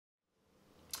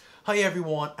Hi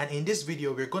everyone, and in this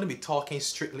video we're going to be talking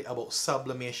strictly about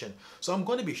sublimation. So I'm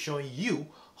going to be showing you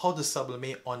how to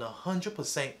sublimate on a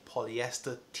 100%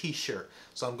 polyester t-shirt.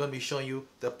 So I'm going to be showing you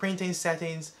the printing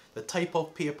settings, the type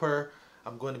of paper.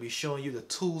 I'm going to be showing you the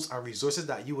tools and resources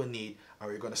that you will need, and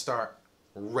we're going to start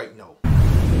right now.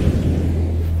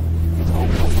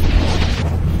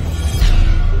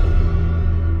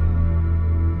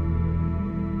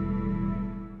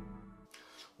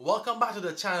 Welcome back to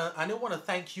the channel, and I want to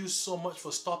thank you so much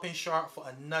for stopping sharp for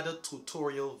another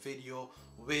tutorial video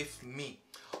with me.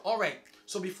 Alright,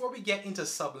 so before we get into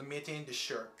sublimating the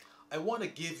shirt, I want to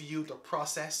give you the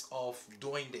process of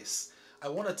doing this. I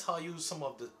want to tell you some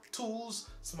of the tools,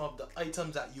 some of the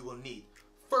items that you will need.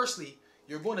 Firstly,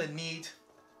 you're going to need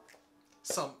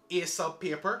some A-sub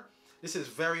paper. This is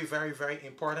very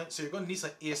important. So you're going to need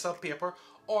some A-sub paper,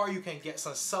 or you can get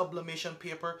some sublimation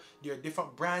paper. There are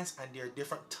different brands and there are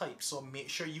different types, so make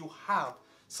sure you have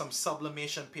some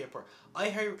sublimation paper. I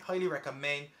highly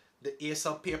recommend the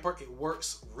A-sub paper. It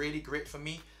works really great for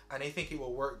me, and I think it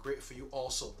will work great for you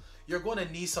also. You're going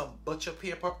to need some butcher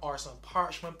paper or some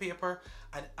parchment paper,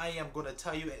 and I am going to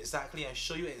tell you exactly and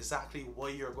show you exactly why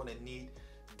you're going to need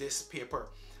this paper.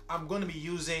 I'm going to be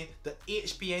using the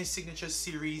HPN Signature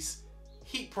Series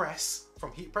heat press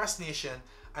from Heat Press Nation,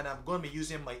 and I'm going to be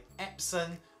using my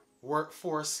Epson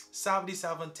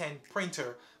WF-7710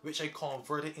 printer, which I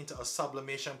converted into a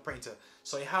sublimation printer.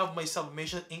 So I have my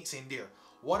sublimation inks in there.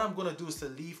 What I'm going to do is to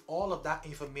leave all of that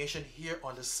information here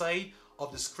on the side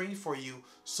of the screen for you,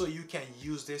 so you can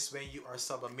use this when you are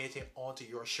sublimating onto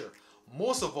your shirt.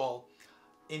 Most of all,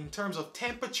 in terms of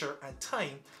temperature and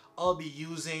time, I'll be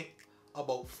using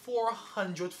about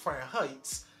 400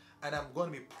 Fahrenheit, and I'm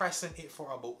going to be pressing it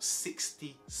for about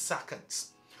 60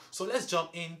 seconds. So let's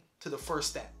jump into the first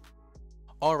step.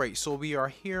 Alright, so we are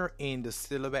here in the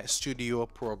Silhouette Studio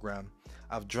program.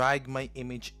 I've dragged my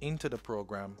image into the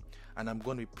program, and I'm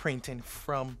going to be printing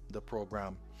from the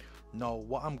program. Now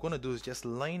what I'm going to do is just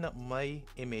line up my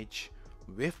image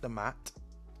with the mat,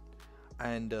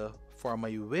 and for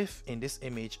my width in this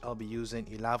image I'll be using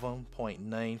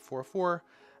 11.944,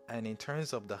 and in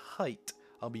terms of the height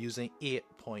I'll be using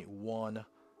 8.149,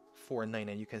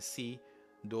 and you can see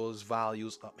those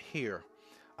values up here.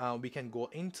 We can go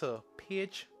into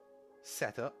page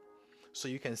setup, so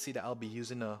you can see that I'll be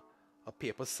using a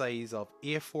paper size of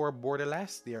A4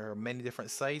 borderless. There are many different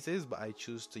sizes, but I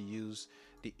choose to use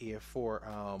the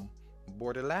A4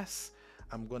 borderless.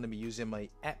 I'm going to be using my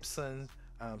Epson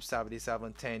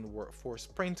 7710 workforce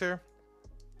printer.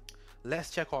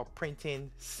 Let's check our printing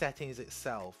settings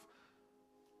itself.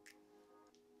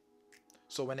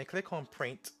 So when I click on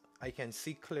print, I can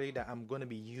see clearly that I'm going to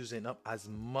be using up as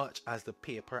much as the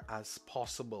paper as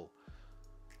possible.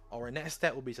 Our next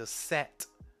step will be to set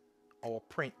our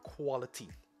print quality.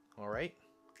 Alright,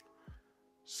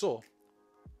 so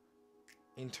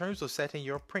in terms of setting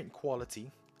your print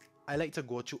quality, I like to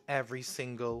go through every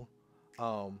single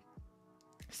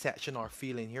section or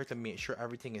field in here to make sure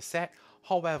everything is set.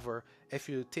 However, if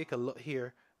you take a look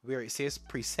here where it says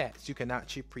presets, you can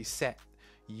actually preset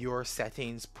your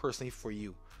settings personally for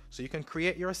you. So you can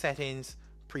create your settings,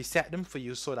 preset them for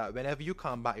you, so that whenever you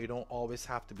come back you don't always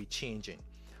have to be changing.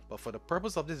 But for the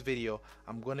purpose of this video,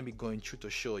 I'm going to be going through to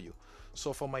show you.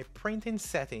 So for my printing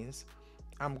settings,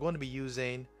 I'm going to be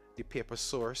using the paper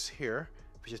source here,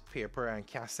 which is paper and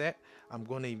cassette. I'm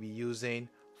going to be using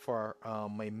for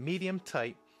my medium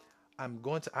type, I'm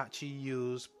going to actually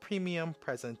use premium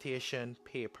presentation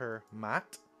paper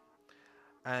matte,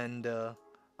 and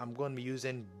I'm going to be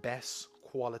using best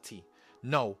quality.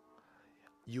 Now,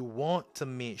 you want to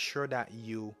make sure that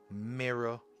you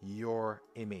mirror your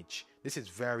image. This is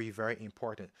very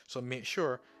important. So make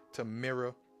sure to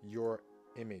mirror your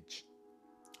image.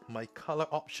 My color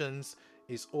options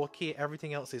is okay.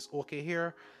 Everything else is okay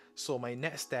here. So my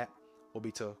next step will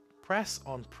be to press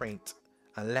on print,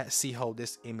 and let's see how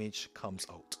this image comes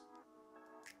out.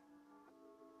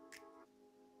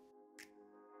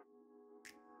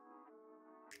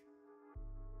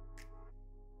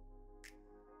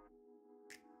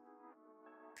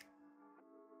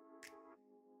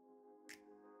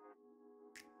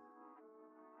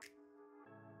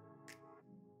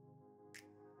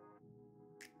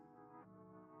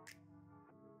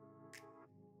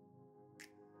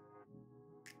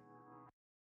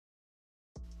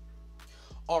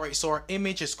 Alright, so our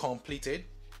image is completed.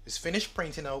 It's finished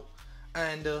printing out,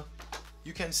 and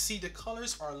you can see the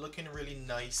colors are looking really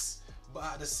nice, but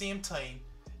at the same time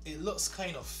it looks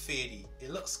kind of fadey. It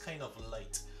looks kind of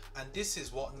light, and this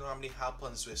is what normally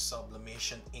happens with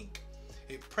sublimation ink.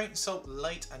 It prints out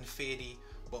light and fadey,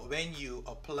 but when you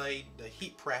apply the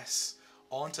heat press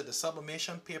onto the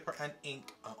sublimation paper and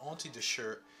ink and onto the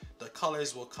shirt, the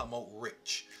colors will come out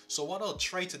rich. So what I'll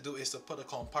try to do is to put a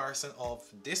comparison of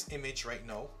this image right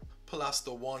now plus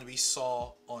the one we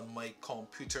saw on my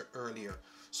computer earlier.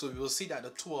 So we will see that the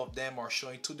two of them are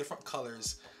showing two different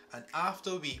colors, and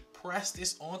after we press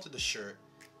this onto the shirt,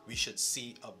 we should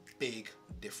see a big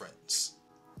difference.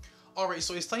 Alright,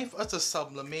 so it's time for us to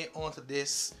sublimate onto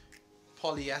this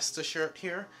polyester shirt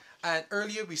here. And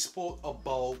earlier we spoke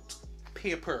about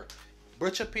paper,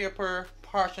 butcher paper,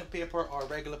 parchment paper, or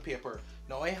regular paper.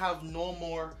 Now I have no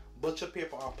more butcher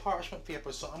paper or parchment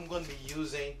paper, so I'm going to be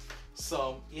using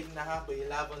some 8.5 by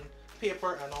 11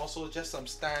 paper and also just some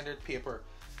standard paper.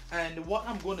 And what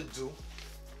I'm going to do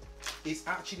is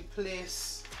actually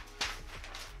place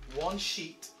one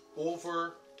sheet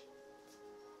over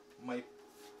my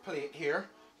plate here,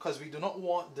 because we do not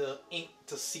want the ink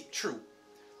to seep through.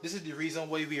 This is the reason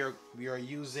why we are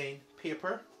using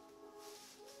paper.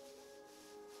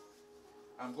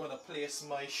 I'm going to place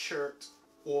my shirt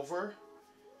over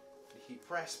the heat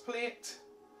press plate.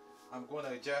 I'm going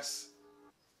to just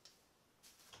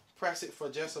press it for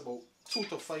just about 2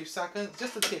 to 5 seconds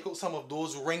just to take out some of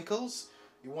those wrinkles.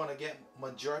 You want to get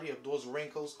majority of those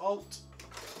wrinkles out.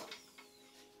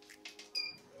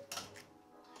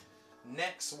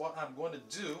 Next, what I'm going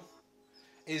to do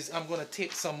is I'm going to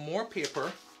take some more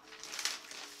paper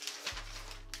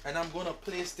and I'm going to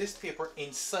place this paper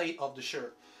inside of the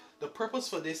shirt. The purpose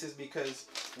for this is because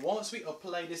once we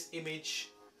apply this image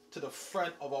to the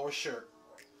front of our shirt,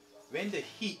 when the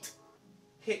heat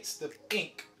hits the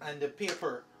ink and the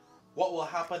paper, what will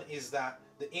happen is that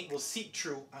the ink will seep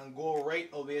through and go right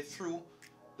away through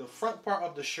the front part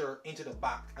of the shirt into the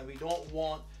back, and we don't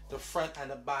want the front and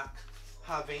the back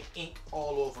having ink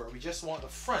all over. We just want the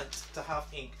front to have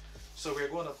ink. So we're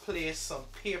going to place some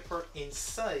paper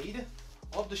inside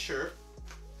of the shirt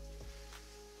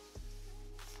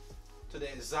to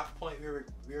the exact point where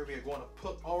we're going to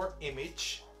put our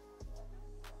image.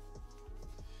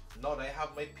 Now that I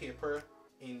have my paper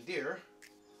in there,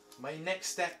 my next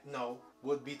step now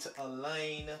would be to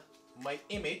align my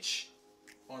image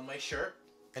on my shirt.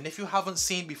 And if you haven't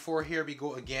seen before, here we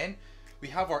go again. We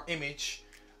have our image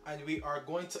and we are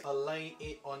going to align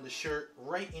it on the shirt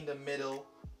right in the middle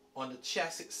on the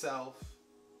chest itself.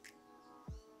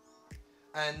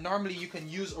 And normally you can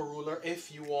use a ruler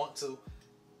if you want to.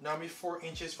 Normally 4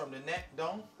 inches from the neck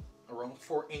down, around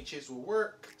 4 inches will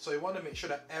work. So you want to make sure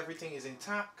that everything is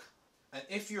intact. And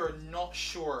if you're not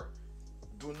sure,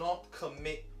 do not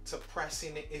commit to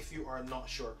pressing it if you are not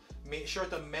sure. Make sure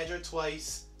to measure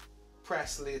twice,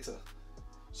 press later.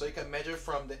 So you can measure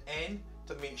from the end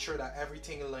to make sure that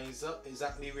everything lines up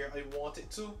exactly where I want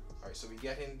it to. Alright, so we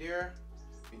get in there.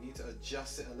 We need to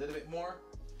adjust it a little bit more.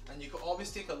 And you can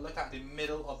always take a look at the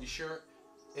middle of the shirt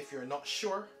if you're not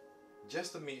sure,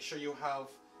 just to make sure you have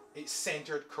it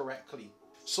centered correctly.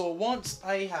 So once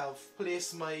I have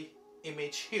placed my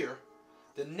image here,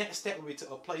 the next step will be to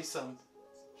apply some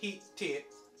heat tape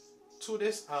to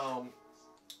this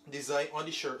design on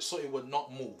the shirt so it would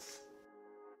not move.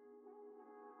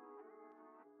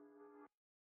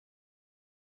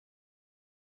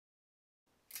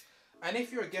 And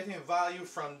if you're getting value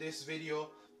from this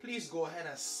video, please go ahead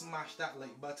and smash that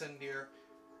like button there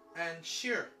and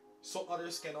share so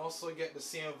others can also get the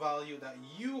same value that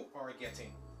you are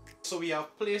getting. So we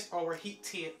have placed our heat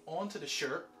tape onto the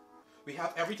shirt. We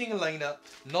have everything lined up.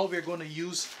 Now we're going to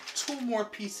use 2 more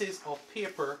pieces of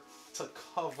paper to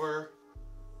cover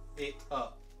it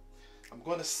up. I'm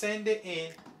going to send it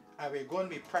in and we're going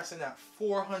to be pressing at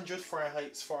 400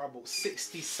 Fahrenheit for about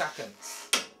 60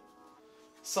 seconds.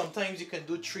 Sometimes you can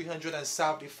do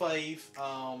 375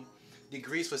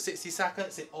 degrees for 60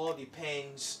 seconds. It all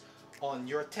depends on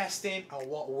your testing and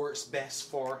what works best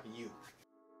for you.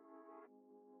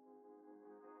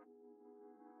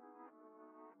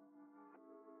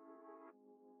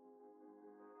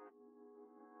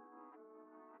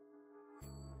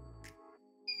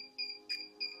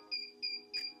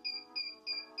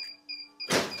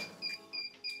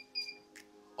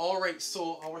 Alright,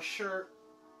 so our shirt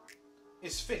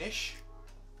is finished,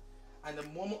 and the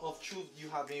moment of truth you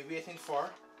have been waiting for.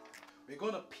 We're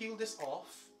going to peel this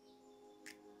off.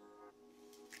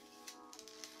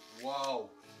 Wow,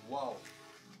 wow.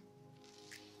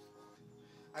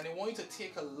 And I want you to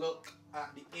take a look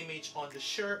at the image on the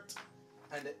shirt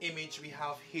and the image we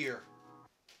have here.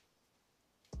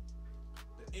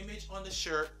 The image on the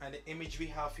shirt and the image we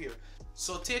have here.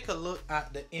 So take a look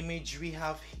at the image we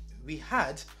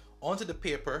had onto the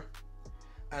paper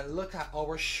and look at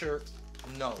our shirt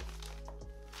now.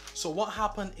 So what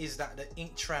happened is that the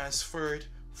ink transferred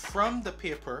from the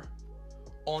paper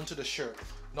onto the shirt.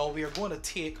 Now we are going to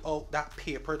take out that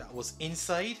paper that was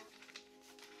inside,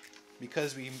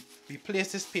 because we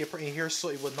placed this paper in here so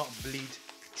it would not bleed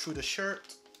through the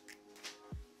shirt.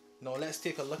 Now let's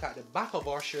take a look at the back of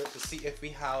our shirt to see if we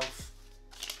have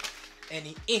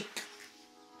any ink.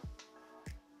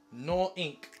 No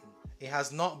ink. It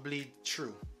has not bleed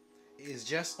through. It is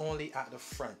just only at the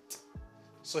front.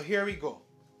 So here we go.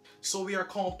 So we are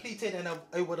completed, and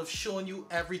I would have shown you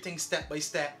everything step by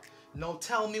step. Now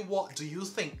tell me, what do you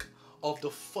think of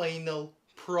the final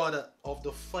product, of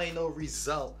the final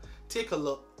result? Take a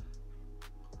look.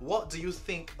 What do you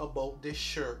think about this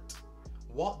shirt?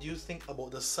 What do you think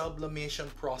about the sublimation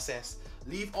process?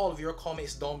 Leave all of your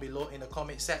comments down below in the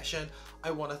comment section.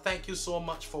 I want to thank you so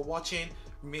much for watching.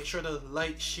 Make sure to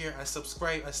like, share, and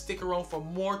subscribe, and stick around for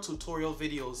more tutorial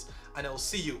videos, and I'll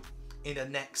see you in the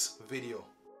next video.